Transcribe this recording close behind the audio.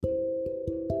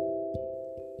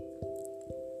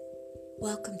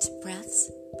Welcome to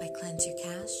Breaths by Cleanse Your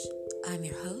Cash. I'm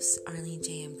your host, Arlene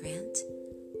J.M. Grant.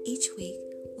 Each week,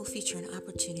 we'll feature an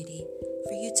opportunity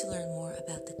for you to learn more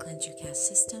about the Cleanse Your Cash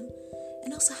system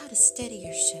and also how to steady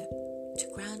your ship,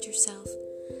 to ground yourself,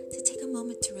 to take a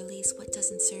moment to release what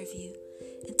doesn't serve you,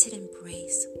 and to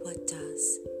embrace what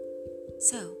does.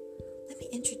 So, let me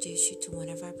introduce you to one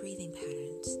of our breathing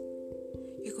patterns.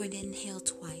 You're going to inhale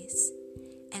twice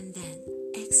and then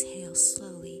exhale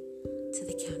slowly to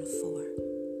the count of 4.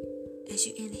 As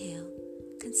you inhale,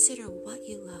 consider what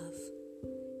you love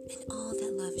and all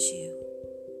that loves you,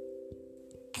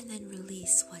 and then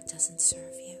release what doesn't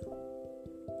serve you.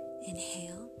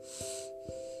 Inhale,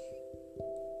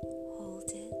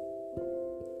 hold it,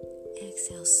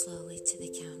 exhale slowly to the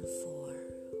count